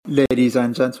Ladies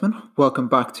and gentlemen, welcome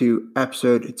back to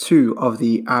episode 2 of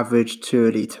the Average to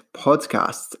Elite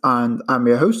podcast. And I'm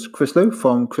your host, Chris Lowe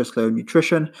from Chris Lowe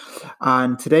Nutrition.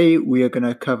 And today we are going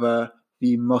to cover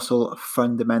the muscle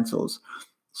fundamentals.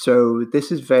 So this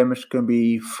is very much going to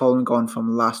be following on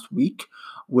from last week,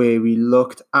 where we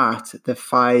looked at the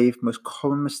 5 most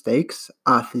common mistakes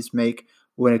athletes make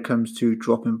when it comes to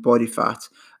dropping body fat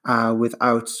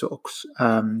without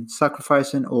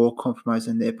sacrificing or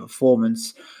compromising their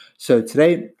performance. So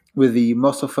today, with the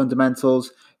muscle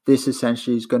fundamentals, this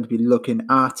essentially is going to be looking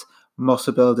at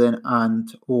muscle building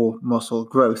and or muscle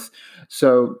growth.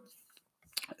 So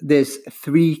there's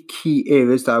 3 key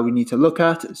areas that we need to look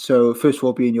at. So first of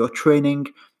all, being your training.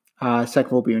 Second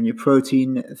of all, being your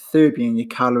protein. Third, being your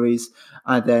calories.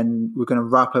 And then we're going to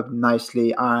wrap up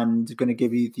nicely and going to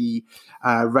give you the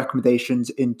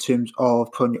recommendations in terms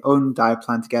of putting your own diet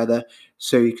plan together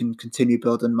so you can continue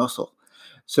building muscle.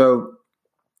 So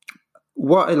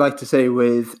what I like to say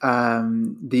with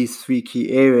these 3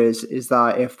 key areas is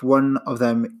that if one of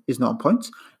them is not on point,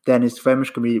 then it's very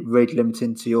much going to be rate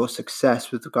limiting to your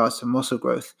success with regards to muscle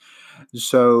growth.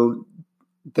 So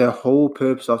the whole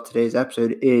purpose of today's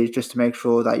episode is just to make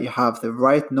sure that you have the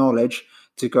right knowledge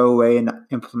to go away and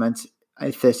implement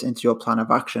this into your plan of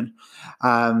action.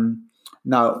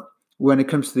 Now, when it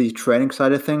comes to the training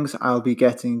side of things, I'll be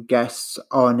getting guests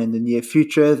on in the near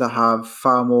future that have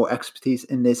far more expertise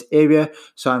in this area.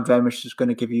 So I'm very much just going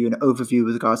to give you an overview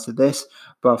with regards to this.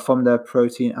 But from the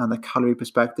protein and the calorie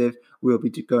perspective, we'll be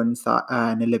going into that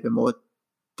in a little bit more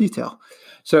detail.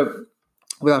 So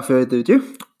without further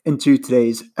ado, into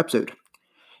today's episode.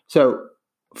 So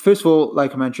first of all,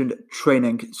 like I mentioned,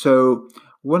 training. So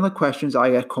one of the questions I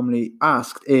get commonly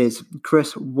asked is,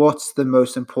 Chris, what's the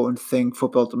most important thing for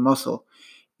building muscle?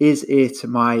 Is it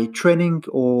my training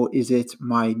or is it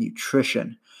my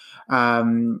nutrition?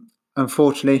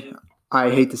 Unfortunately, I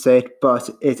hate to say it,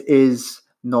 but it is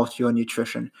not your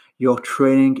nutrition. Your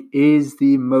training is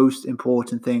the most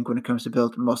important thing when it comes to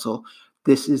building muscle.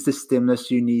 This is the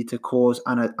stimulus you need to cause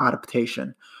an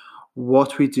adaptation.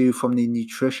 What we do from the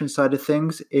nutrition side of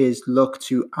things is look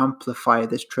to amplify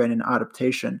this training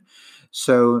adaptation.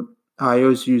 So I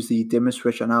always use the dimmer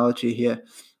switch analogy here.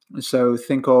 So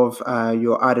think of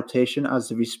your adaptation as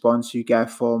the response you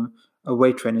get from a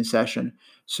weight training session.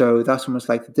 So that's almost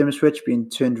like the dimmer switch being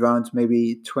turned around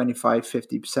maybe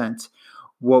 25-50%.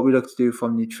 What we look to do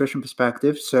from a nutrition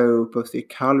perspective, so both the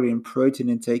calorie and protein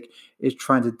intake, is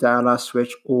trying to dial our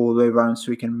switch all the way around so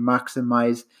we can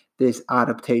maximize this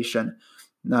adaptation.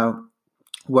 Now,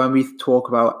 when we talk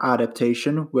about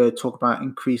adaptation, we're talking about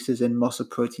increases in muscle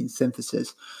protein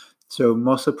synthesis. So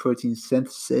muscle protein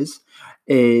synthesis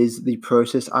is the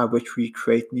process at which we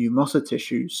create new muscle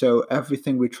tissue. So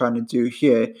everything we're trying to do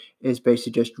here is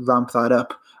basically just ramp that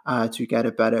up to get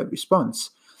a better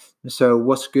response. So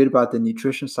what's good about the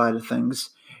nutrition side of things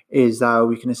is that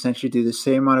we can essentially do the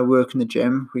same amount of work in the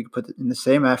gym. We can put in the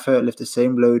same effort, lift the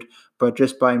same load, but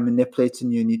just by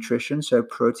manipulating your nutrition, so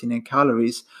protein and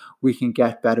calories, we can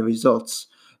get better results.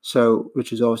 So,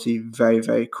 which is obviously very,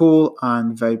 very cool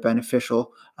and very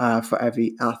beneficial for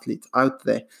every athlete out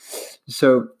there.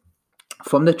 So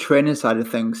from the training side of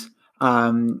things,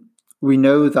 we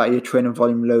know that your training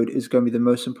volume load is going to be the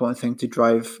most important thing to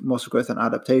drive muscle growth and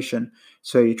adaptation.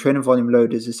 So your training volume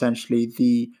load is essentially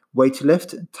the weight to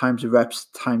lift times the reps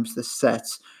times the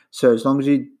sets. So as long as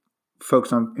you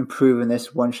focus on improving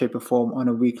this one shape or form on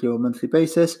a weekly or monthly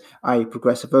basis, i.e.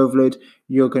 progressive overload,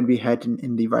 you're going to be heading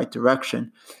in the right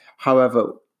direction.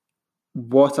 However,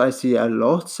 what I see a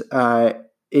lot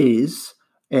is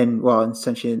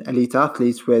essentially in elite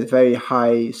athletes with very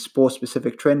high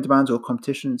sport-specific training demands or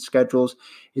competition schedules,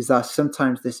 is that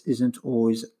sometimes this isn't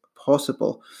always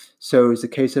possible. So it's a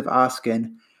case of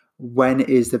asking, when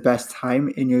is the best time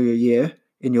in your year,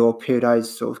 in your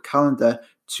periodized sort of calendar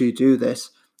to do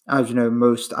this? As you know,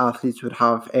 most athletes would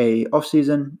have a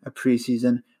off-season, a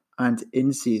pre-season, and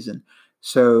in-season.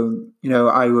 So,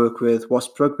 I work with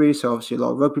Wasp Rugby, so obviously a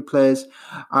lot of rugby players,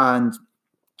 and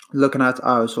looking at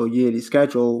our sort of yearly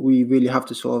schedule, we really have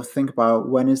to sort of think about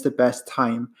when is the best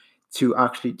time to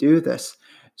actually do this.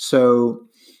 So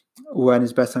when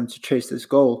is the best time to chase this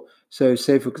goal? So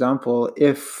say, for example,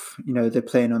 if, they're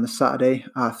playing on a Saturday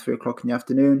at 3:00 in the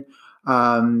afternoon,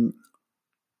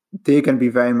 they're going to be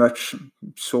very much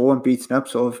sore and beaten up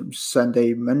sort of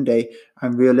Sunday, Monday.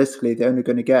 And realistically, they're only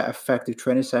going to get effective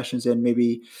training sessions in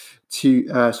maybe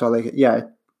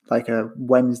like a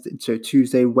Wednesday, so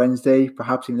Tuesday, Wednesday,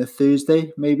 perhaps even a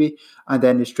Thursday, maybe, and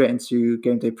then straight into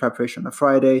game day preparation on a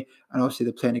Friday, and obviously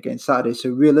they're playing again Saturday.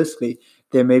 So realistically,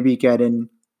 they may be getting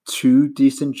 2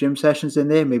 decent gym sessions in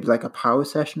there, maybe like a power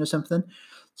session or something.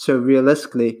 So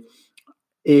realistically,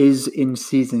 is in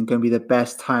season going to be the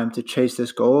best time to chase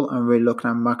this goal and really looking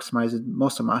at maximizing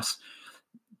muscle mass?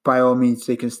 By all means,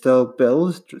 they can still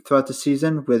build throughout the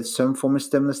season with some form of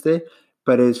stimulus there,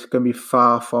 but it's going to be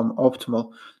far from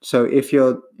optimal. So if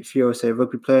you're say a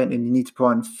rugby player and you need to put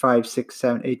on 5, 6,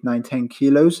 7, 8, 9, 10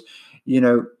 kilos,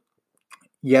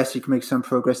 yes, you can make some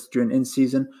progress during in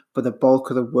season, but the bulk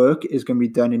of the work is going to be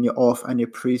done in your off and your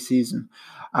pre-season.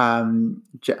 And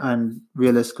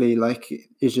realistically,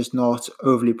 it's just not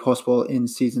overly possible in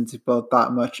season to build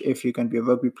that much if you're going to be a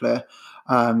rugby player.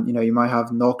 You might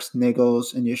have knocks,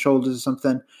 niggles in your shoulders or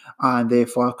something, and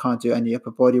therefore can't do any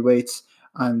upper body weights,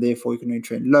 and therefore you can only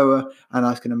train lower, and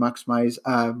that's going to maximize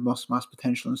muscle mass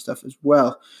potential and stuff as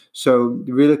well. So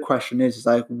the real question is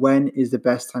when is the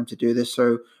best time to do this?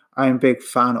 So I'm a big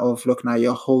fan of looking at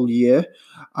your whole year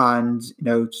and,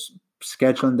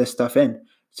 scheduling this stuff in.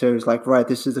 So it's right,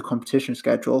 this is the competition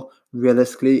schedule.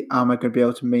 Realistically, am I going to be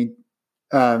able to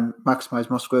maximize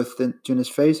muscle growth during this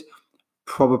phase?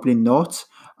 Probably not.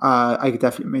 I could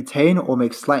definitely maintain or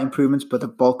make slight improvements, but the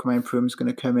bulk of my improvements is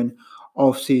going to come in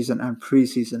off-season and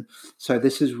pre-season. So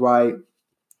this is why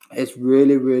it's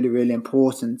really, really, really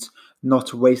important not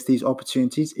to waste these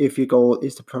opportunities if your goal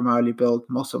is to primarily build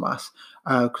muscle mass,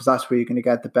 because that's where you're going to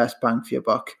get the best bang for your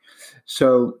buck.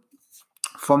 So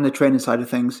from the training side of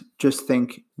things, just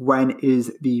think, when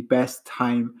is the best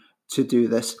time to do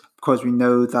this? Because we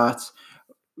know that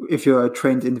if you're a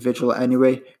trained individual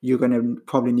anyway, you're going to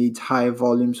probably need higher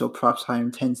volumes or perhaps higher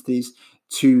intensities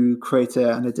to create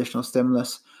an additional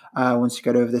stimulus. Once you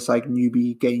get over this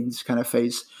newbie gains kind of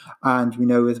phase. And we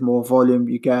know with more volume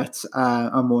you get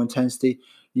and more intensity,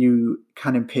 you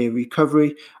can impair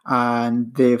recovery,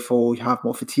 and therefore you have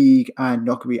more fatigue and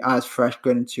not going to be as fresh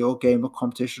going into your game or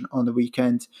competition on the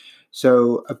weekend.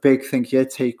 So a big thing here,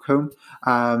 take home,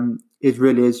 it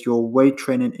really is your weight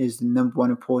training is the number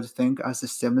one important thing as the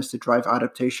stimulus to drive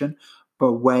adaptation.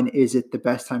 But when is it the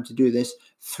best time to do this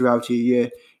throughout your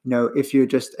year? If you're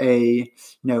just a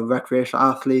recreational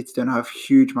athlete, don't have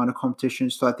huge amount of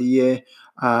competitions throughout the year,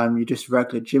 you're just a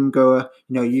regular gym goer,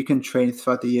 you can train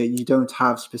throughout the year. You don't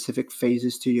have specific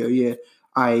phases to your year,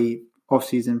 i.e.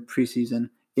 off-season,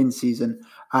 pre-season, in-season.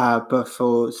 But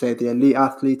for, say, the elite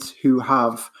athletes who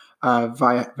have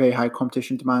very high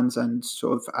competition demands and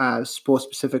sort of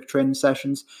sport-specific training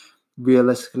sessions,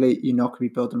 realistically, you're not going to be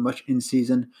building much in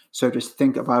season. So just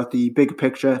think about the bigger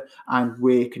picture and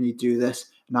where can you do this.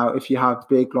 Now, if you have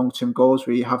big long-term goals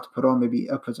where you have to put on maybe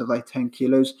upwards of 10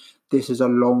 kilos, this is a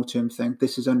long-term thing.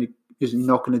 This is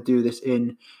not going to do this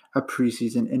in a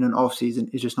preseason, in an off-season.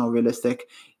 It's just not realistic.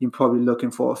 You're probably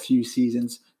looking for a few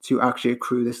seasons to actually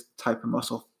accrue this type of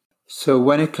muscle. So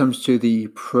when it comes to the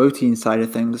protein side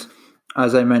of things,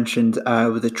 as I mentioned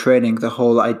with the training, the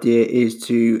whole idea is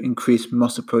to increase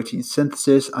muscle protein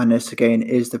synthesis, and this again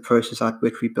is the process at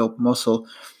which we build muscle.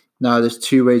 Now, there's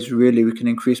two ways really we can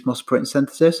increase muscle protein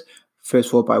synthesis. First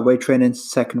of all, by weight training.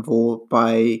 Second of all,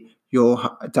 by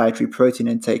your dietary protein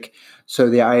intake. So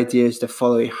the idea is to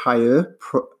follow a higher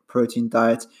protein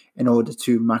diet in order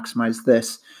to maximize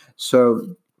this.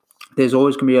 So there's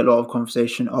always going to be a lot of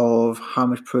conversation of how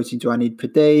much protein do I need per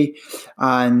day.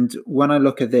 And when I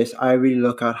look at this, I really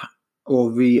look at or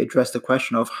readdress the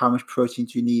question of how much protein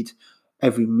do you need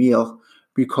every meal?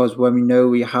 Because when we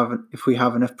know if we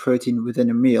have enough protein within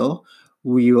a meal,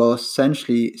 we will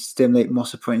essentially stimulate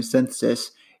muscle protein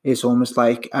synthesis. It's almost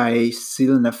like a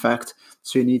ceiling effect.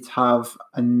 So you need to have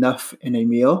enough in a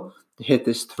meal to hit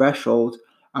this threshold.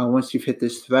 And once you've hit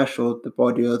this threshold, the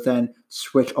body will then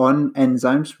switch on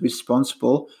enzymes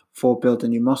responsible for building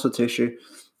new muscle tissue.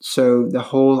 So the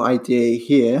whole idea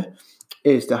here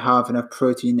is to have enough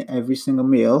protein every single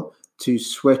meal to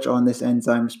switch on this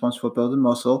enzyme responsible for building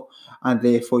muscle, and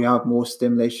therefore you have more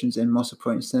stimulations in muscle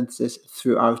protein synthesis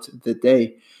throughout the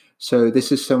day. So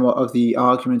this is somewhat of the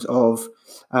argument of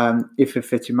if it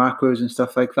fits your macros and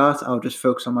stuff like that, I'll just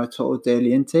focus on my total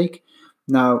daily intake.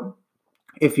 Now,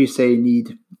 if you say you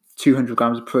need 200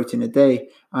 grams of protein a day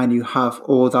and you have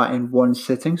all that in one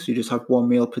sitting, so you just have one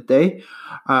meal per day,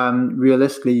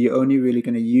 realistically, you're only really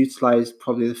going to utilize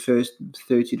probably the first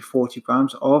 30 to 40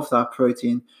 grams of that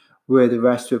protein, where the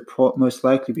rest would most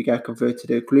likely be get converted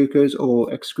to glucose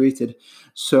or excreted.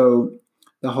 So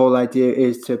the whole idea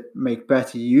is to make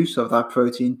better use of that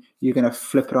protein. You're going to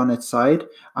flip it on its side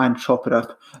and chop it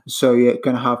up. So you're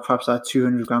going to have perhaps that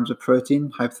 200 grams of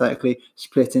protein, hypothetically,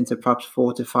 split into perhaps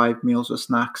 4 to 5 meals or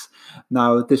snacks.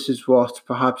 Now, this is what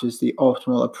perhaps is the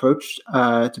optimal approach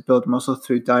to build muscle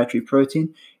through dietary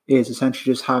protein, is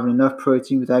essentially just having enough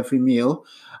protein with every meal,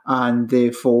 and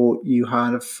therefore you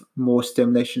have more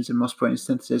stimulations in muscle protein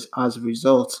synthesis as a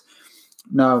result.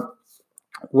 Now,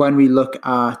 when we look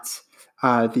at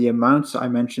the amounts, I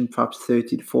mentioned perhaps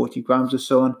 30 to 40 grams or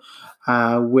so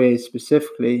on, where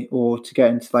specifically, or to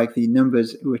get into like the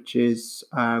numbers, which is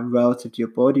relative to your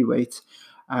body weight,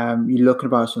 you're looking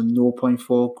about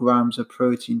 0.4 grams of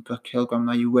protein per kilogram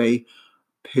that you weigh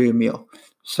per meal.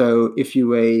 So if you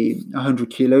weigh 100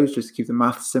 kilos, just to keep the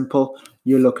math simple,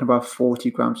 you're looking about 40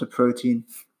 grams of protein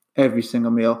every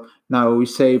single meal. Now, we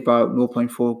say about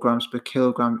 0.4 grams per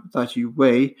kilogram that you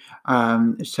weigh.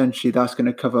 Essentially, that's going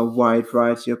to cover a wide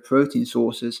variety of protein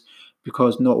sources,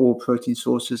 because not all protein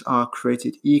sources are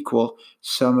created equal.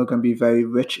 Some are going to be very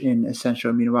rich in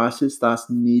essential amino acids that's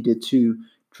needed to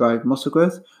drive muscle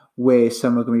growth, where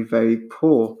some are going to be very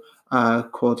poor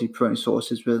quality protein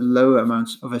sources with lower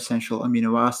amounts of essential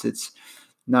amino acids.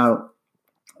 Now,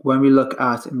 when we look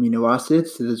at amino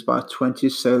acids, so there's about 20 or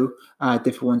so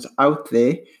different ones out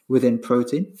there within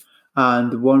protein.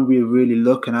 And the one we're really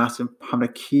looking at and having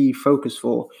a key focus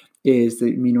for is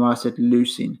the amino acid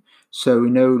leucine. So we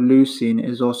know leucine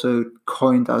is also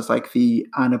coined as like the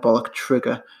anabolic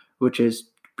trigger, which is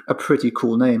a pretty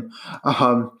cool name.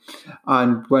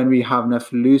 And when we have enough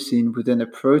leucine within a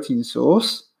protein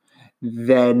source,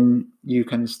 then you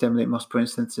can stimulate muscle protein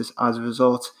synthesis as a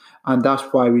result. And that's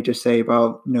why we just say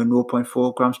about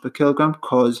 0.4 grams per kilogram,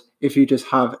 because if you just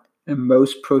have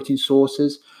most protein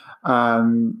sources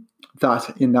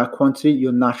that in that quantity,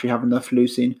 you'll naturally have enough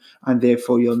leucine, and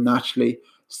therefore you'll naturally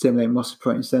stimulate muscle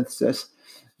protein synthesis.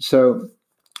 So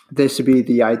this would be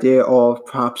the idea of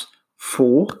perhaps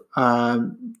 4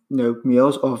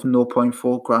 meals of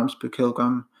 0.4 grams per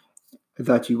kilogram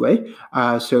that you weigh.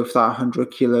 So if that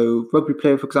 100-kilo rugby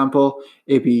player, for example,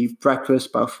 it'd be breakfast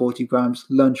about 40 grams,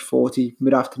 lunch 40,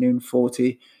 mid-afternoon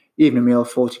 40, evening meal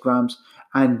 40 grams,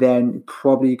 and then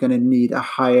probably going to need a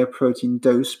higher protein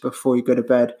dose before you go to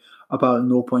bed, about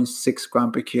 0.6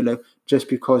 gram per kilo, just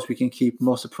because we can keep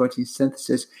muscle protein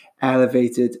synthesis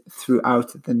elevated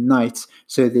throughout the night.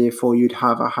 So therefore you'd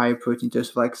have a higher protein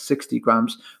dose of like 60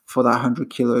 grams for that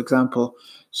 100-kilo example.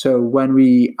 So when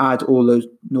we add all those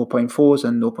 0.4s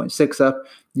and 0.6 up,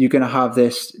 you're going to have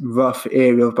this rough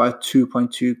area of about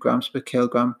 2.2 grams per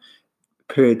kilogram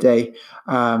per day.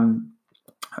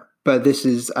 But this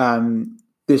is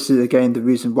again the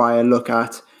reason why I look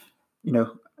at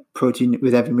protein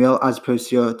with every meal as opposed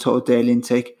to your total daily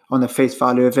intake. On the face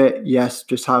value of it, yes,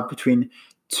 just have between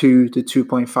 2 to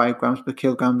 2.5 grams per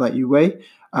kilogram that you weigh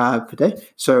per day.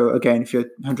 So again, if you're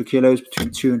 100 kilos,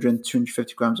 between 200 and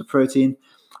 250 grams of protein.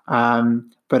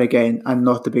 But again, I'm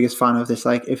not the biggest fan of this,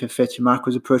 like if it fits your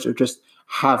macros approach of just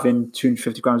having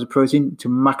 250 grams of protein to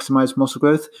maximize muscle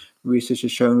growth. Research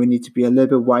has shown we need to be a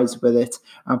little bit wiser with it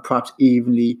and perhaps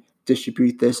evenly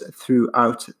distribute this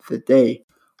throughout the day.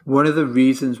 One of the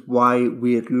reasons why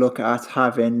we'd look at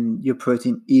having your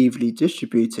protein evenly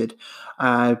distributed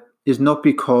is not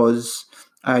because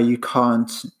you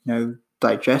can't,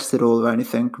 digest it all or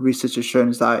anything. Research has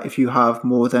shown that if you have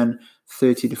more than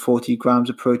 30 to 40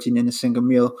 grams of protein in a single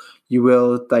meal, you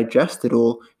will digest it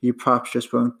all. You perhaps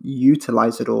just won't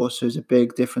utilize it all. So there's a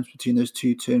big difference between those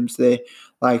two terms there.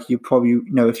 Like you probably,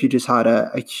 if you just had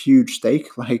a huge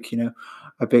steak, like,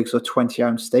 a big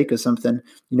 20-ounce steak or something,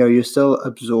 you still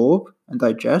absorb and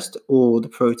digest all the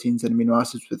proteins and amino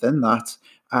acids within that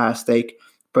steak,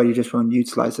 but you just won't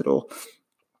utilize it all.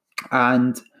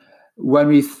 And when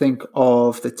we think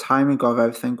of the timing of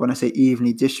everything, when I say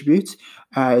evenly distribute,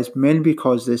 it's mainly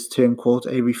because this term called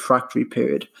a refractory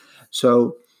period.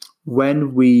 So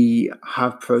when we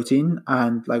have protein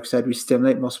and, like I said, we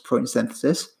stimulate muscle protein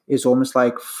synthesis, it's almost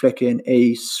like flicking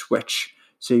a switch.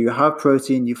 So you have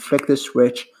protein, you flick the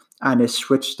switch, and the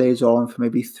switch stays on for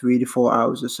maybe 3 to 4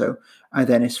 hours or so, and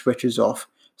then it switches off.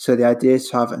 So the idea is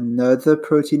to have another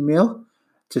protein meal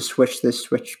to switch this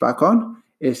switch back on.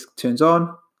 It turns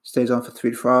on, stays on for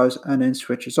 3 to 4 hours, and then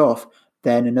switches off.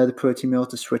 Then another protein meal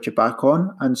to switch it back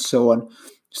on, and so on.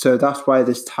 So that's why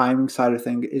this timing side of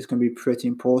thing is going to be pretty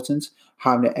important,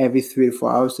 having it every 3 to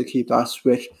 4 hours to keep that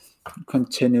switch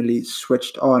continually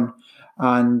switched on.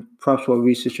 And perhaps what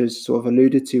researchers sort of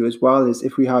alluded to as well is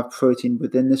if we have protein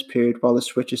within this period while the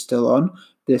switch is still on,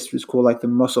 this was called like the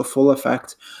muscle full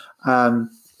effect,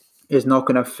 is not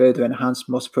going to further enhance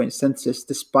muscle protein synthesis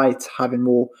despite having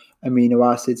more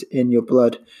amino acids in your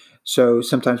blood. So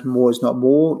sometimes more is not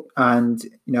more, and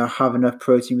having enough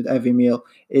protein with every meal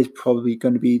is probably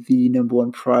going to be the number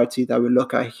one priority that we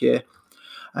look at here.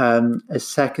 A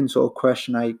second sort of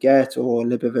question I get, or a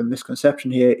little bit of a misconception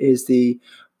here, is the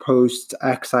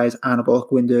post-exercise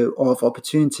anabolic window of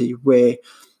opportunity, where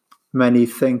many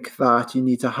think that you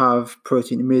need to have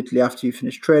protein immediately after you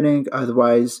finish training,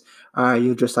 otherwise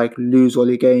you'll just lose all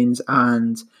your gains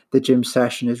and the gym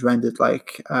session is rendered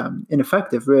like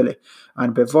ineffective, really, and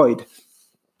a bit void,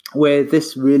 where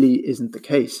this really isn't the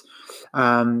case.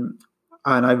 And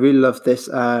I really love this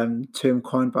term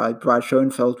coined by Brad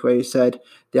Schoenfeld, where he said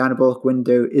the anabolic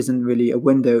window isn't really a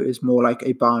window, it's more like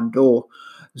a barn door.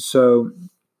 So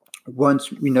once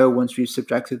we've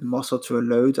subjected the muscle to a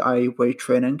load, i.e. weight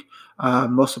training,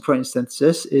 muscle protein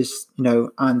synthesis is,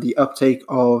 and the uptake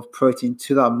of protein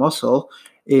to that muscle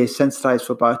is sensitized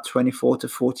for about 24 to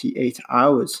 48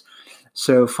 hours.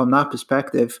 So from that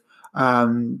perspective,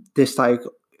 this like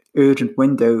urgent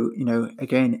window,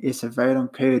 again, it's a very long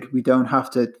period. We don't have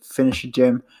to finish the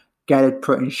gym, get a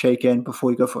protein shake in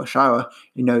before you go for a shower.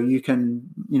 You can,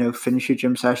 finish your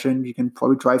gym session, you can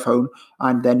probably drive home,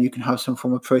 and then you can have some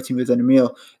form of protein within a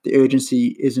meal. The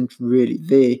urgency isn't really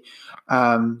there.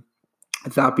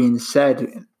 That being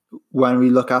said, when we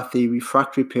look at the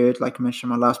refractory period, like I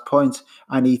mentioned in my last point,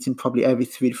 and eating probably every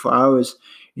 3 to 4 hours,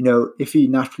 if you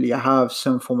naturally have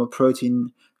some form of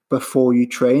protein before you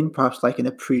train, perhaps like in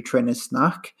a pre-training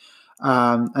snack,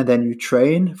 and then you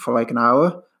train for like an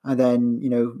hour, and then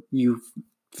you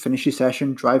finish your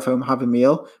session, drive home, have a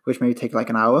meal, which may take like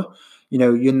an hour,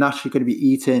 you're naturally going to be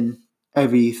eating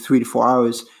every 3 to 4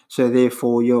 hours. So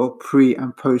therefore your pre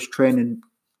and post training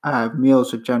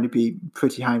meals would generally be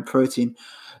pretty high in protein.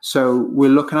 So we're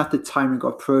looking at the timing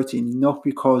of protein, not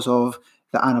because of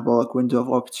the anabolic window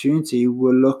of opportunity.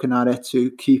 We're looking at it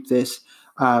to keep this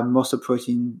muscle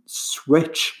protein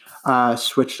switched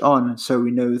on, so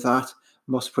we know that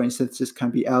muscle protein synthesis can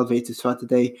be elevated throughout the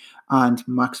day and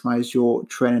maximize your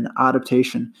training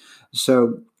adaptation.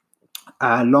 So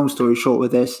long story short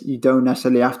with this, you don't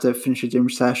necessarily have to finish a gym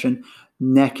session,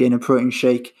 neck in a protein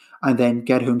shake, and then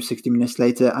get home 60 minutes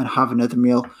later and have another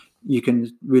meal. You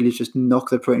can really just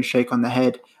knock the protein shake on the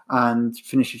head and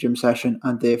finish your gym session,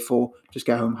 and therefore just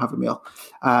get home, have a meal.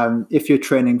 If you're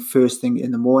training first thing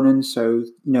in the morning, so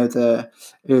the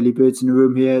early birds in the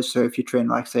room here, so if you train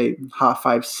like say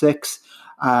 5:30, 6,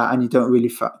 and you don't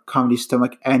really commonly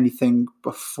stomach anything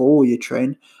before you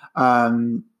train,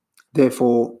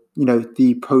 therefore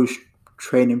the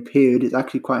post-training period is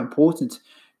actually quite important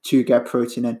to get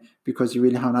protein in, because you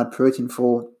really haven't had protein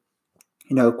for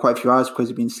quite a few hours because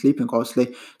you've been sleeping,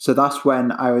 obviously. So that's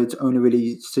when I would only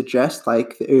really suggest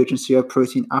like the urgency of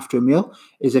protein after a meal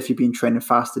is if you've been training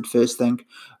fasted first thing.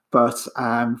 But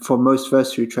for most of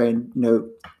us who train,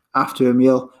 after a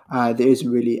meal, there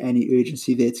isn't really any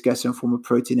urgency there to get some form of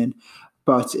protein in.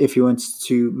 But if you want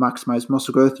to maximize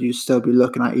muscle growth, you still be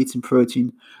looking at eating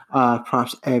protein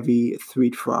perhaps every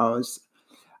 3 to 4 hours.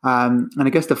 And I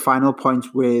guess the final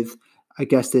point with,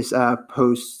 this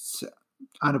post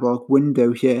anabolic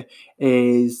window here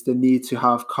is the need to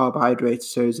have carbohydrates.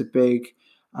 So there's a big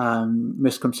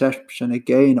misconception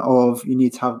again of you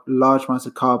need to have large amounts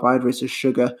of carbohydrates or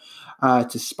sugar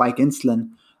to spike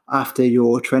insulin after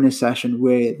your training session,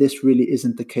 where this really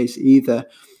isn't the case either,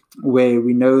 where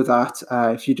we know that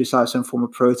if you just have some form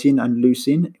of protein and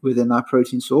leucine within that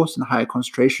protein source in higher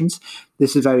concentrations,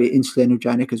 this is very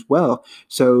insulinogenic as well.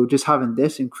 So just having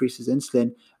this increases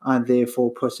insulin and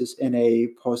therefore puts us in a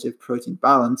positive protein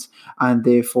balance, and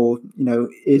therefore,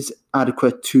 is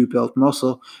adequate to build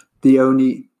muscle. The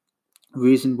only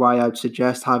reason why I'd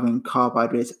suggest having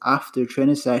carbohydrates after a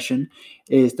training session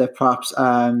is that perhaps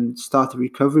start the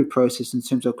recovery process in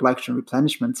terms of glycogen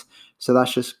replenishment. So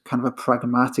that's just kind of a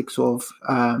pragmatic sort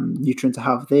of nutrient to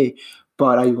have there.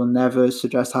 But I will never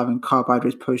suggest having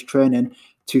carbohydrates post-training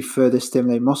to further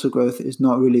stimulate muscle growth. Is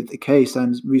not really the case.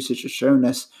 And research has shown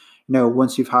this.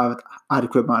 Once you've had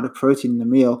adequate amount of protein in the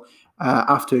meal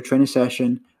after a training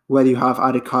session, whether you have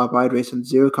added carbohydrates and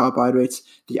zero carbohydrates,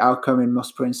 the outcome in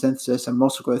muscle protein synthesis and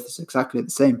muscle growth is exactly the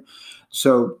same.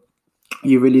 So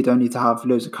you really don't need to have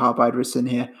loads of carbohydrates in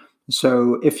here.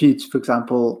 So if you, for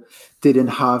example, didn't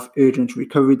have urgent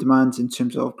recovery demands in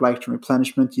terms of glycogen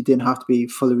replenishment, you didn't have to be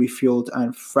fully refueled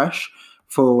and fresh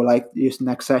for like your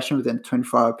next session within a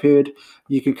 24-hour period,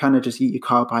 you can kind of just eat your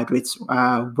carbohydrates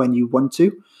when you want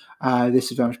to.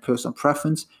 This is very much personal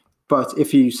preference. But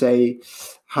if you say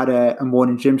had a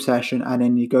morning gym session and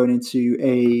then you're going into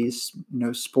a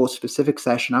sports specific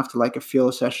session after like a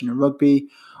field session in rugby,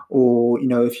 or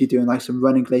if you're doing like some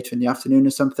running later in the afternoon or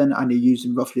something and you're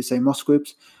using roughly the same muscle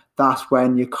groups, that's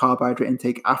when your carbohydrate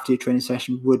intake after your training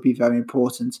session would be very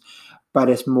important. But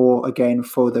it's more again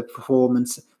for the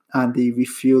performance and the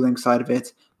refueling side of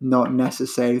it, not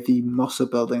necessarily the muscle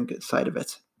building side of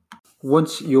it.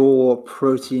 Once your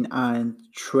protein and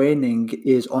training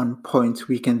is on point,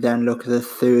 we can then look at the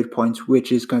third point,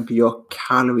 which is going to be your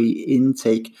calorie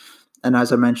intake. And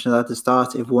as I mentioned at the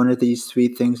start, if one of these three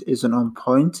things isn't on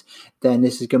point, then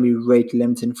this is going to be rate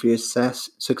limiting for your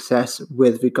success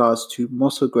with regards to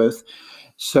muscle growth.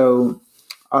 So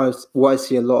what I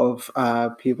see a lot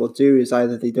of people do is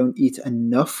either they don't eat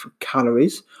enough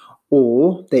calories,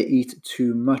 or they eat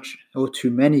too much or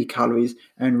too many calories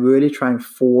and really try and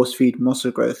force feed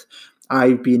muscle growth.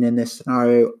 I've been in this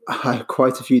scenario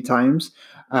quite a few times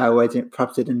where I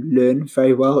perhaps didn't learn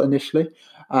very well initially,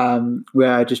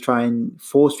 where I just try and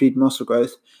force feed muscle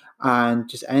growth and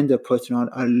just end up putting on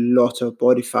a lot of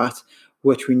body fat,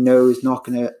 which we know is not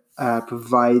going to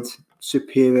provide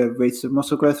superior rates of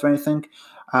muscle growth or anything.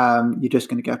 You're just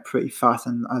going to get pretty fat,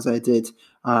 and as I did,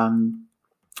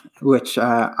 which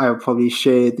I'll probably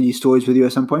share these stories with you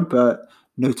at some point, but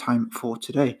no time for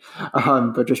today.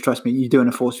 But just trust me, you're doing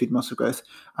a force feed muscle growth.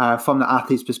 From the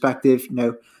athlete's perspective,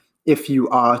 if you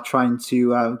are trying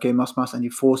to gain muscle mass and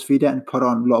you force feed it and put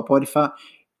on a lot of body fat,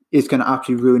 it's going to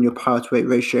absolutely ruin your power to weight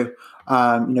ratio.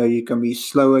 You're going to be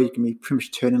slower. You can be pretty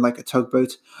much turning like a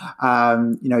tugboat.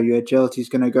 Your agility is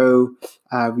going to go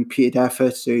repeated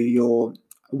effort. So your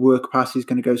work capacity is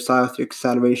going to go south. Your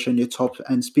acceleration, your top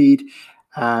end speed,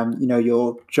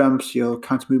 your jumps, your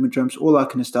counter movement jumps, all that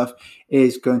kind of stuff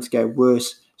is going to get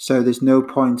worse. So there's no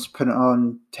point putting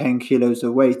on 10 kilos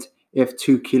of weight if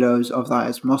 2 kilos of that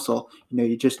is muscle.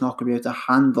 You're just not going to be able to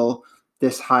handle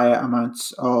this higher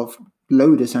amounts of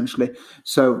load, essentially.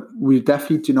 So we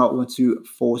definitely do not want to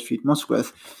force feed muscle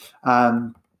growth.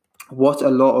 What a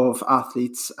lot of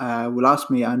athletes will ask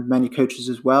me, and many coaches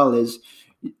as well, is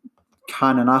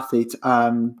can an athlete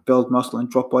build muscle and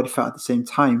drop body fat at the same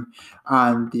time?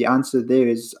 And the answer there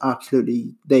is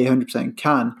absolutely, they 100%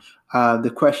 can.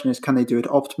 The question is, can they do it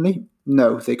optimally?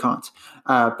 No, they can't.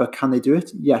 But can they do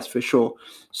it? Yes, for sure.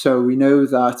 So we know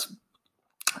that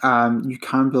you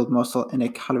can build muscle in a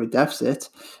calorie deficit.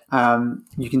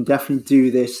 You can definitely do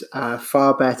this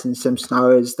far better in some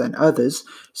scenarios than others.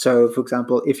 So, for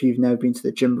example, if you've never been to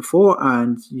the gym before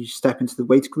and you step into the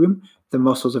weight room, the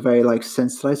muscles are very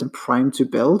sensitized and primed to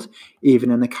build,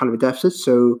 even in a calorie deficit.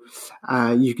 So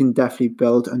you can definitely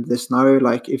build under this scenario.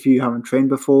 Like if you haven't trained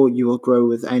before, you will grow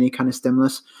with any kind of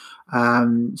stimulus.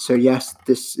 So yes,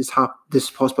 this is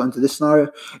possible under this scenario.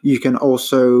 You can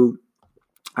also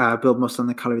build muscle in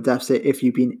the calorie deficit if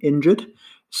you've been injured.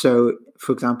 So,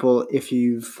 for example, if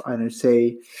you've,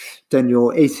 say, done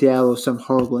your ACL or some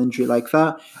horrible injury like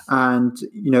that, and,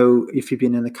 if you've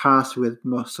been in a cast with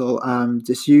muscle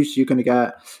disuse, you're going to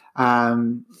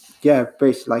get,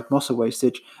 basically muscle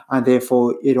wastage, and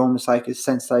therefore it almost is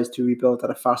sensitized to rebuild at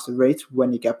a faster rate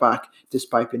when you get back,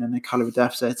 despite being in a calorie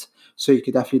deficit. So you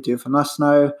could definitely do it from that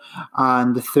scenario.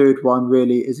 And the third one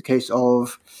really is a case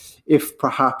of, if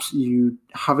perhaps you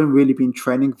haven't really been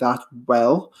training that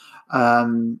well,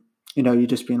 you've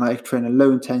just been training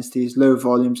low intensities, low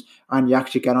volumes, and you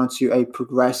actually get onto a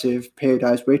progressive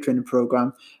periodized weight training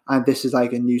program, and this is a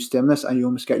new stimulus, and you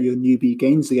almost get your newbie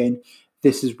gains again.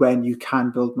 This is when you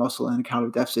can build muscle in a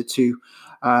calorie deficit too.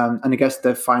 And I guess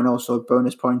the final sort of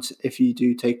bonus point, if you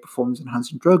do take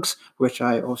performance-enhancing drugs, which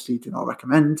I obviously do not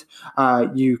recommend,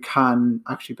 you can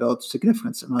actually build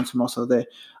significant amounts of muscle there,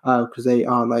 because they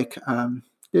are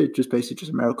just basically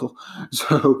just a miracle.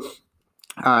 So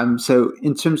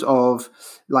in terms of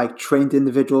trained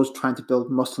individuals trying to build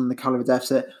muscle in the calorie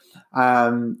deficit,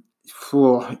 you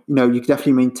can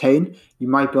definitely maintain. You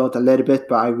might build a little bit,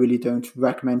 but I really don't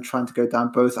recommend trying to go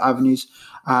down both avenues,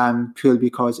 purely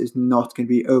because it's not going to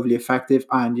be overly effective,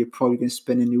 and you're probably going to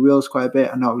spin in your wheels quite a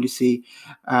bit and not really see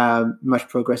much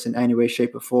progress in any way,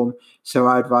 shape, or form. So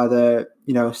I'd rather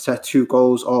set two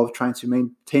goals of trying to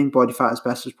maintain body fat as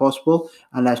best as possible,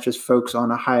 and let's just focus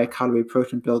on a higher calorie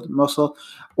protein building muscle,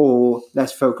 or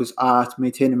let's focus at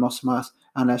maintaining muscle mass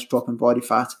and let's drop in body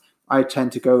fat. I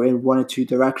tend to go in one or two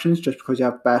directions just because you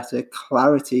have better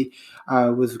clarity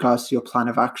with regards to your plan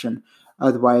of action.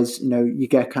 Otherwise, you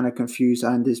get kind of confused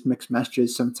and there's mixed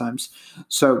messages sometimes.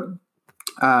 So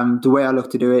the way I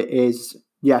look to do it is,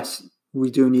 yes,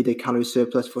 we do need a calorie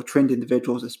surplus for trained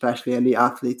individuals, especially elite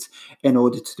athletes, in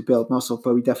order to build muscle,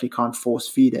 but we definitely can't force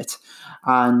feed it.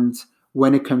 And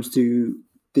when it comes to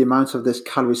the amount of this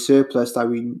calorie surplus that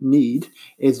we need,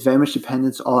 it's very much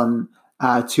dependent on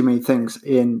two main things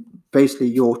in basically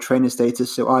your training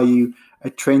status. So are you a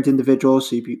trained individual,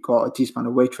 so you've got a decent amount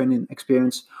of weight training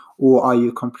experience, or are you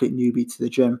a complete newbie to the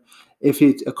gym? If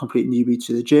you're a complete newbie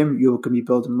to the gym, you're going to be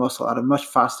building muscle at a much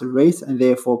faster rate, and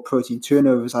therefore protein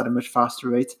turnovers at a much faster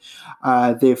rate.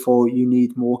 Therefore, you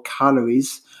need more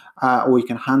calories, or you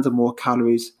can handle more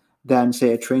calories than,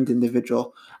 say, a trained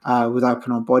individual without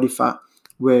putting on body fat.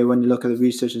 where when you look at the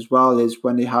research as well, is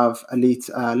when they have elite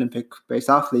Olympic-based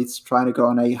athletes trying to go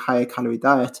on a higher calorie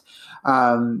diet,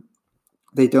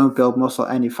 they don't build muscle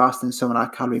any faster than someone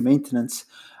at calorie maintenance.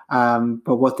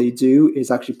 But what they do is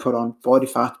actually put on body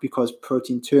fat, because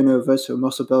protein turnover, so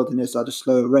muscle building, is at a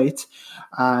slower rate,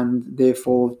 and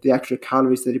therefore the extra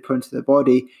calories that they put into the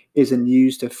body isn't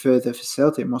used to further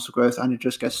facilitate muscle growth, and it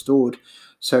just gets stored.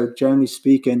 So generally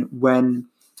speaking, when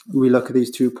we look at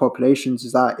these two populations,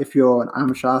 is that if you're an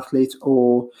amateur athlete,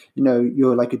 or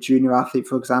you're like a junior athlete,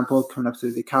 for example, coming up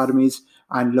through the academies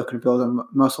and looking to build on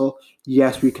muscle,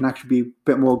 yes, we can actually be a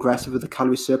bit more aggressive with the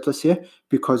calorie surplus here,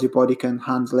 because your body can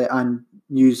handle it and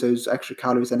use those extra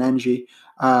calories and energy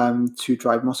to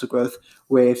drive muscle growth.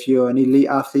 Where if you're an elite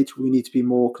athlete, we need to be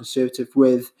more conservative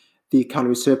with the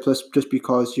calorie surplus, just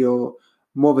because you're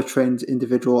more of a trained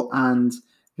individual, and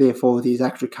therefore these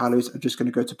extra calories are just going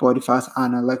to go to body fat,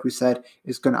 and like we said,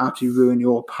 it's going to absolutely ruin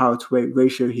your power to weight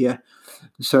ratio here.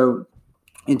 So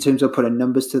in terms of putting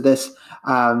numbers to this,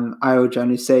 I would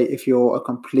generally say if you're a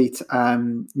complete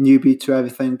newbie to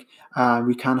everything,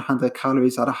 we can handle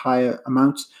calories at a higher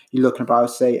amount. You're looking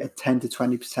about, say, a 10 to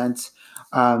 20%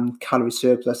 calorie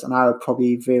surplus, and I would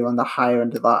probably veer on the higher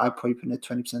end of that. I'd probably put in a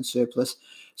 20% surplus.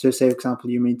 So say, for example,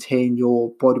 you maintain your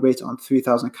body weight on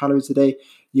 3,000 calories a day,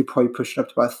 you probably push it up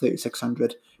to about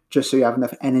 3,600, just so you have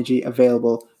enough energy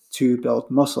available to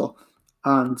build muscle.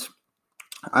 And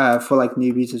for like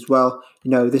newbies as well,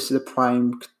 this is a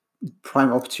prime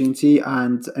opportunity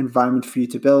and environment for you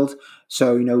to build.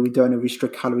 So, we don't want to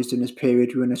restrict calories during this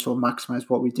period. We want to sort of maximize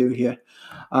what we do here.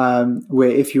 Where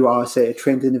if you are, say, a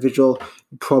trained individual,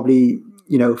 probably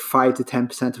 5 to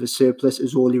 10% of a surplus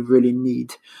is all you really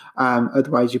need.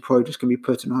 Otherwise, you're probably just going to be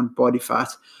putting on body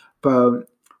fat. But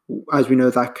as we know,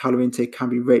 that calorie intake can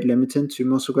be rate limiting to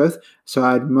muscle growth. So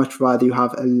I'd much rather you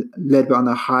have a little bit on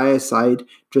the higher side,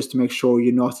 just to make sure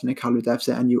you're not in a calorie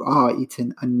deficit and you are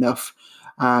eating enough.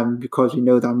 Because we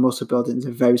know that muscle building is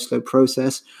a very slow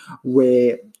process,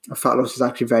 where fat loss is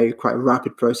actually quite a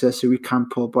rapid process. So we can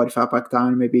pull body fat back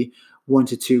down in maybe 1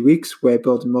 to 2 weeks, where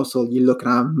building muscle, you're looking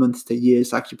at months to years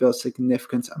to actually build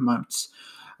significant amounts.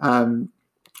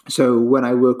 So when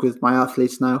I work with my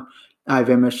athletes now, I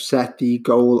very much set the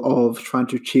goal of trying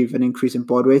to achieve an increase in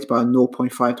body weight by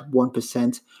 0.5 to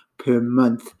 1% per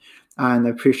month. And I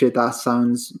appreciate that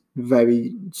sounds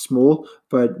very small,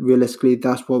 but realistically,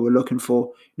 that's what we're looking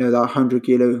for. That 100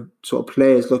 kilo sort of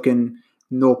player is looking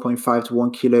 0.5 to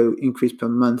 1 kilo increase per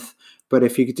month. But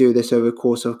if you could do this over the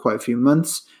course of quite a few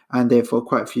months, and therefore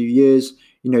quite a few years,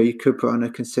 you could put on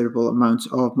a considerable amount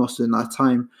of muscle in that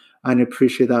time. And I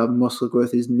appreciate that muscle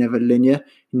growth is never linear.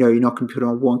 You're not going to put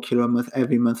on 1 kilo a month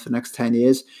every month for the next 10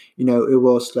 years. It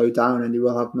will slow down, and you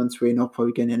will have months where you're not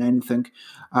probably getting anything,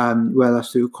 whether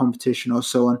that's through competition or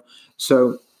so on.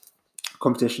 So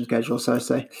competition schedule, so I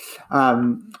say.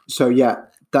 So yeah,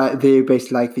 that they're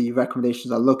basically like the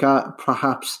recommendations I look at.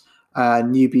 Perhaps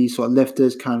newbie sort of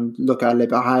lifters can look at a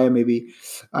little bit higher, maybe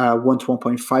 1 to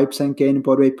 1.5% gain in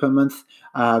body weight per month.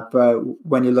 But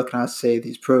when you're looking at, say,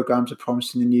 these programs are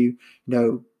promising you,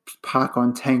 pack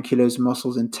on 10 kilos of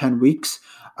muscles in 10 weeks,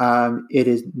 it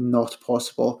is not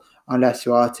possible unless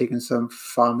you are taking some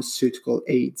pharmaceutical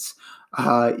aids.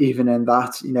 Even in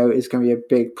that, it's going to be a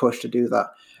big push to do that.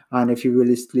 And if you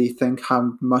realistically think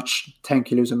how much 10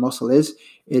 kilos of muscle is,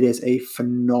 it is a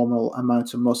phenomenal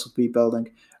amount of muscle to be building.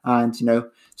 And,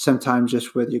 sometimes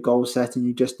just with your goal setting,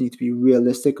 you just need to be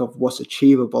realistic of what's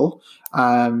achievable.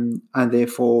 And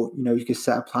therefore, you can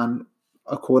set a plan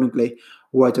accordingly.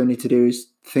 What I don't need to do is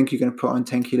think you're going to put on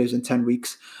 10 kilos in 10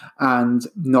 weeks and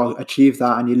not achieve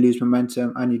that, and you lose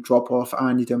momentum and you drop off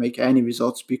and you don't make any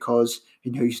results because,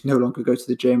 you no longer go to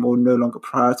the gym or no longer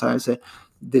prioritize it.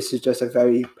 This is just a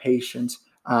very patient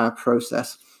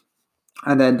process.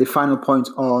 And then the final point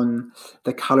on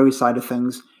the calorie side of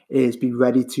things is be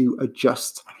ready to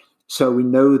adjust. So we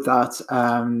know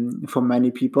that for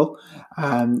many people,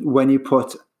 when you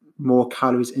put more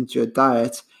calories into your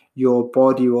diet, your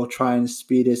body will try and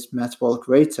speed its metabolic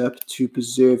rate up to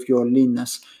preserve your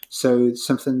leanness. So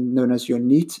something known as your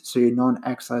NEAT, so your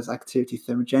non-exercise activity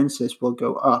thermogenesis, will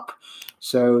go up.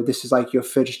 So this is like your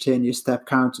fidgeting, your step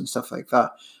count and stuff like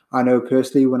that. I know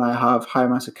personally when I have high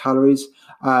amounts of calories,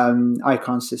 I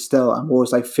can't sit still. I'm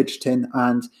always like fidgeting,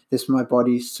 and this my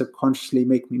body subconsciously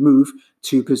make me move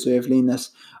to preserve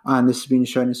leanness. And this has been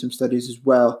shown in some studies as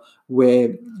well,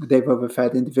 where they've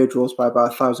overfed individuals by about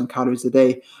 1,000 calories a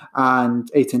day, and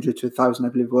 800 to 1,000, I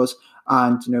believe it was.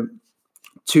 And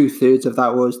 2/3 of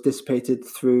that was dissipated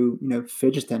through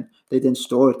fidgeting. They didn't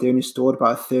store it. They only stored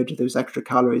about 1/3 of those extra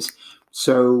calories.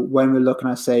 So when we're looking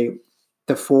at, say,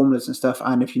 the formulas and stuff,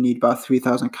 and if you need about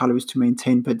 3,000 calories to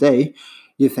maintain per day,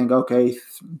 you think, okay,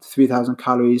 3,000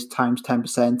 calories times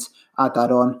 10%, add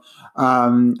that on.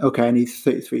 Okay, I need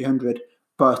 3,300.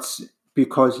 But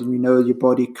because you know your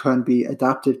body can be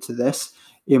adaptive to this,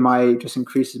 it might just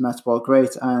increase its metabolic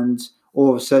rate, and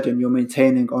all of a sudden you're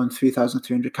maintaining on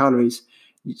 3,300 calories.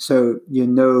 So you're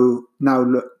now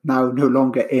no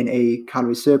longer in a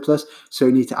calorie surplus, so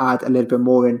you need to add a little bit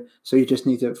more in. So you just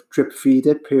need to drip feed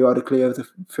it periodically over the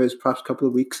first perhaps couple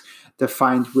of weeks to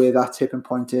find where that tipping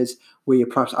point is, where you're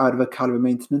perhaps out of a calorie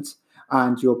maintenance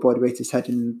and your body weight is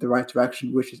heading in the right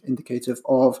direction, which is indicative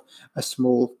of a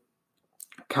small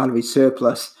calorie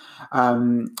surplus.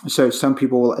 So some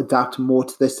people will adapt more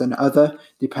to this than other,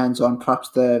 depends on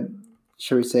perhaps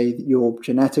shall we say, your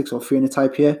genetics or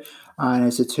phenotype here. And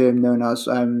it's a term known as,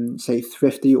 say,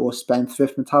 thrifty or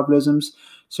spendthrift metabolisms.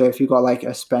 So if you've got like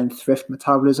a spendthrift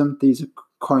metabolism, these are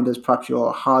coined as perhaps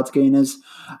your hard gainers,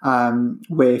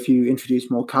 where if you introduce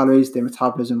more calories, their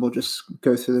metabolism will just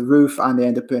go through the roof and they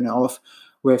end up burning it off.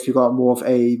 Where if you've got more of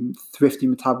a thrifty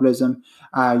metabolism,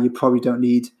 you probably don't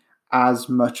need as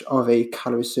much of a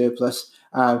calorie surplus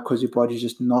because your body's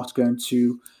just not going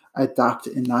to adapt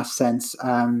in that sense.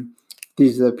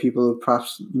 These are the people who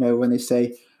perhaps, when they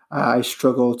say, I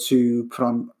struggle to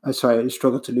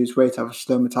lose weight, I have a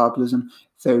slow metabolism,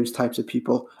 those types of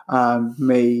people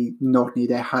may not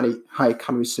need a high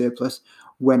calorie surplus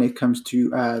when it comes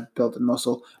to building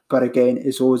muscle. But again,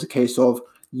 it's always a case of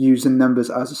using numbers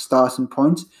as a starting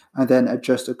point and then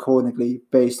adjust accordingly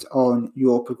based on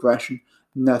your progression.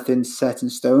 Nothing's set in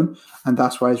stone, and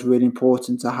that's why it's really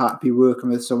important to be working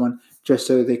with someone just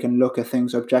so they can look at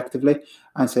things objectively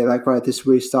and say, like, right, this is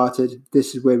where you started,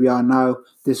 this is where we are now,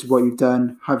 this is what you've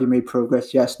done, have you made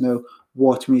progress, yes, no,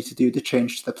 what do we need to do to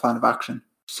change the plan of action.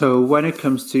 So when it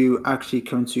comes to actually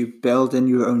coming to building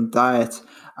your own diet,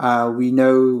 we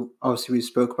know, obviously we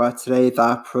spoke about today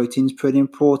that protein's pretty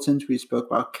important, we spoke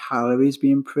about calories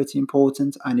being pretty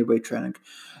important, and your weight training.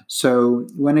 So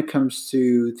when it comes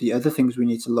to the other things we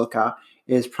need to look at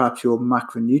is perhaps your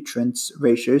macronutrients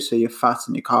ratio, so your fats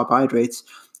and your carbohydrates,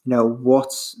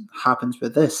 what happens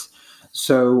with this.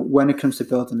 So when it comes to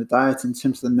building a diet, in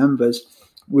terms of the numbers,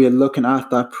 we're looking at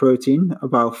that protein,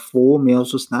 about 4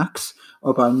 meals or snacks,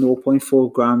 about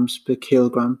 0.4 grams per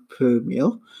kilogram per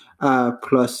meal,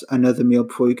 plus another meal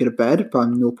before you go to bed, about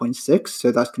 0.6.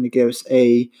 So that's going to give us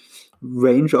a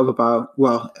range of about,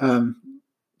 about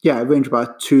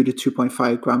 2 to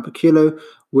 2.5 gram per kilo,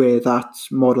 where that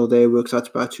model there works out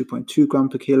to about 2.2 gram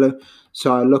per kilo.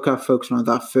 So I look at focusing on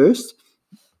that first.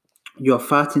 Your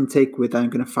fat intake, we're then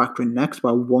going to factor in next,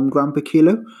 about 1 gram per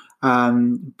kilo.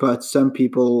 But some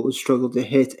people struggle to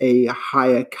hit a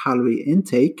higher calorie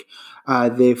intake.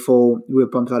 Therefore, we'll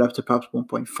bump that up to perhaps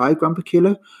 1.5 gram per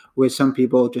kilo, where some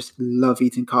people just love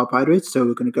eating carbohydrates. So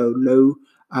we're going to go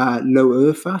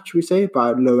lower fat, should we say,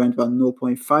 about low end, about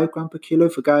 0.5 gram per kilo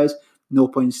for guys,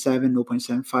 0.7,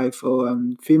 0.75 for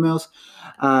females.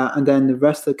 And then the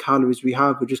rest of the calories we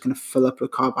have, we're just going to fill up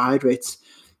with carbohydrates.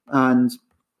 And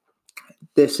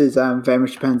this is very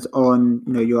much depends on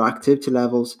your activity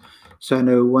levels. So I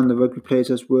know one of the rugby players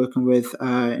I was working with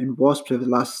in Wasps over the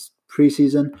last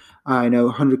preseason,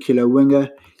 100 kilo winger,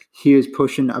 he was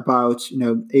pushing about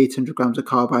 800 grams of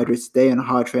carbohydrates a day on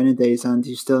hard training days, and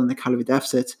he's still in the calorie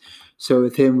deficit. So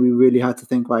with him, we really had to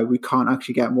think, right, we can't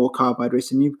actually get more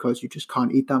carbohydrates in you because you just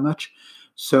can't eat that much.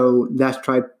 So let's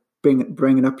try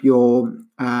bringing up your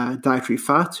dietary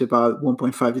fat to about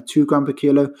 1.5 to 2 gram per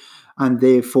kilo, and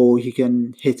therefore he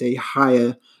can hit a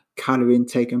higher calorie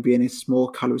intake and be in a small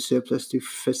calorie surplus to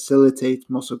facilitate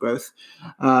muscle growth.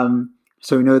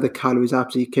 So we know the calories are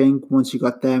absolutely king. Once you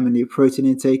got them and your protein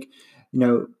intake,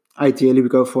 ideally we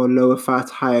go for a lower fat,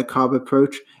 higher carb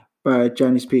approach. But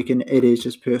generally speaking, it is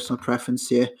just personal preference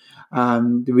here.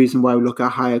 The reason why we look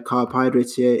at higher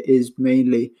carbohydrates here is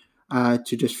mainly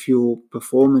to just fuel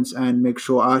performance and make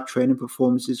sure our training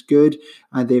performance is good.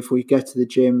 And therefore we get to the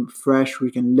gym fresh,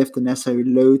 we can lift the necessary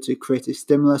load to create a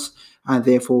stimulus and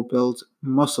therefore build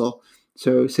muscle.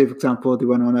 So say, for example,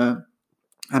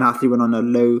 an athlete went on a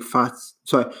low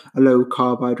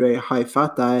carbohydrate, high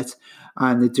fat diet,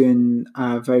 and they're doing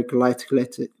very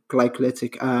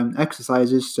glycolytic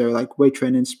exercises, so like weight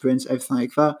training, sprints, everything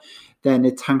like that, then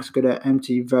the tank's going to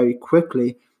empty very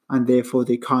quickly, and therefore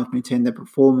they can't maintain their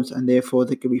performance, and therefore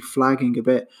they could be flagging a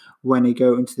bit when they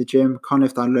go into the gym, can't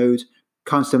lift that load,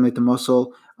 can't stimulate the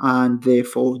muscle, and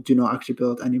therefore do not actually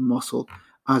build any muscle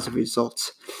as a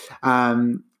result.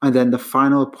 And then the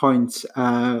final point,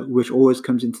 which always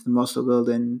comes into the muscle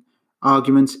building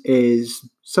argument, is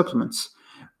supplements.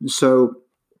 So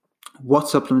what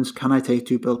supplements can I take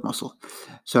to build muscle?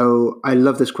 So I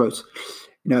love this quote.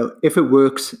 If it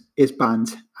works, it's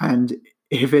banned. And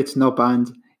if it's not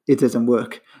banned, it doesn't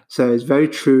work. So it's very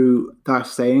true, that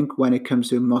saying, when it comes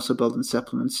to muscle building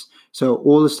supplements. So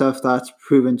all the stuff that's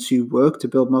proven to work to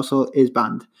build muscle is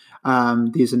banned.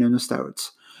 These are known as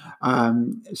steroids.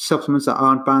 Supplements that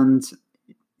aren't banned,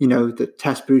 the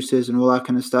test boosters and all that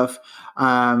kind of stuff,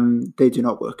 they do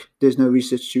not work. There's no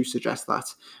research to suggest that.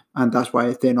 And that's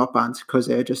why they're not banned, because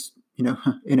they're just,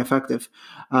 ineffective.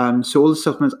 So all the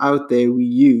supplements out there we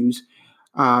use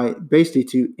basically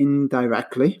to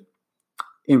indirectly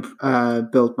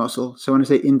build muscle. So when I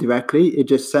say indirectly, it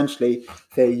just essentially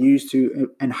they're used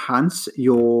to enhance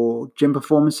your gym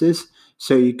performances.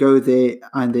 So you go there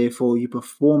and therefore you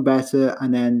perform better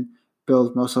and then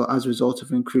build muscle as a result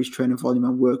of increased training volume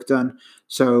and work done.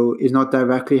 So it's not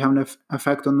directly having an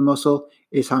effect on the muscle,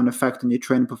 it's having an effect on your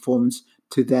training performance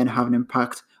to then have an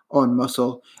impact on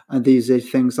muscle. And these are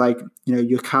things like,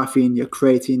 your caffeine, your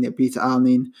creatine, your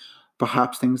beta-alanine,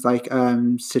 perhaps things like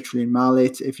citrulline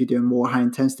malate if you're doing more high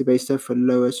intensity based stuff for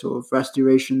lower sort of rest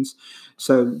durations.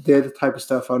 So they're the type of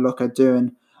stuff I look at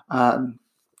doing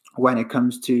when it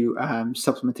comes to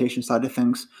supplementation side of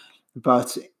things.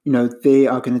 But they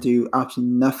are going to do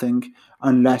absolutely nothing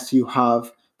unless you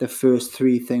have the first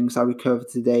three things that we covered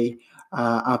today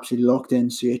absolutely locked in.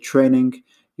 So your training,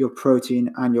 your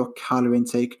protein, and your calorie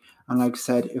intake. And like I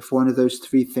said, if one of those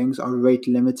three things are rate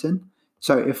limiting,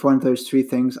 so if one of those three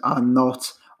things are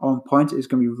not on point, it's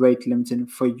going to be rate limiting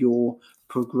for your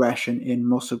progression in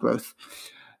muscle growth.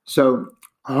 So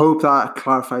I hope that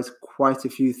clarifies quite a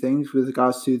few things with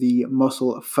regards to the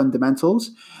muscle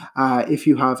fundamentals. If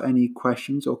you have any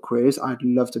questions or queries, I'd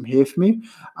love to hear from you.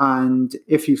 And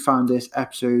if you found this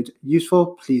episode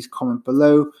useful, please comment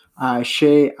below,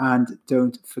 share, and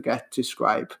don't forget to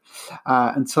subscribe.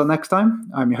 Until next time,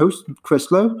 I'm your host,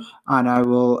 Chris Lowe, and I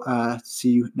will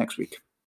see you next week.